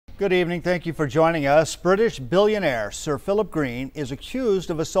Good evening. Thank you for joining us. British billionaire Sir Philip Green is accused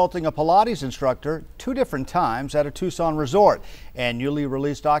of assaulting a Pilates instructor 2 different times at a Tucson resort. And newly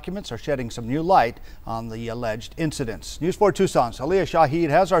released documents are shedding some new light on the alleged incidents. News 4 Tucson's Aliyah Shahid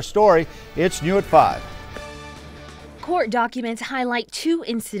has our story. It's new at 5. Court documents highlight 2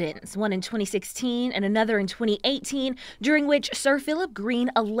 incidents, one in 2016 and another in 2018, during which Sir Philip Green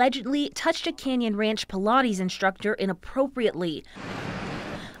allegedly touched a Canyon Ranch Pilates instructor inappropriately.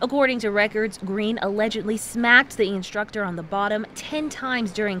 According to records, Green allegedly smacked the instructor on the bottom 10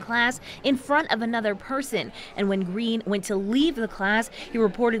 times during class in front of another person. And when Green went to leave the class, he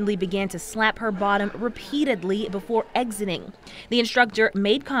reportedly began to slap her bottom repeatedly before exiting. The instructor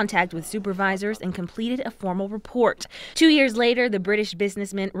made contact with supervisors and completed a formal report. 2 years later, the British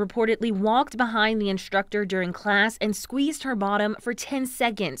businessman reportedly walked behind the instructor during class and squeezed her bottom for 10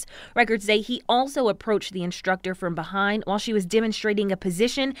 seconds. Records say he also approached the instructor from behind while she was demonstrating a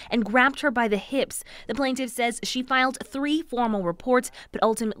position and grabbed her by the hips. The plaintiff says she filed 3 formal reports but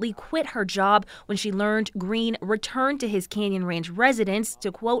ultimately quit her job when she learned Green returned to his Canyon Ranch residence to,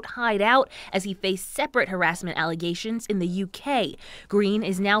 quote, hide out as he faced separate harassment allegations in the UK. Green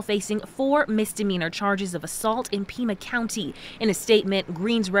is now facing 4 misdemeanor charges of assault in Pima County. In a statement,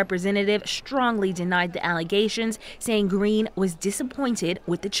 Green's representative strongly denied the allegations, saying Green was disappointed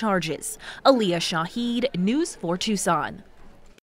with the charges. Aliyah Shahid, News 4 Tucson.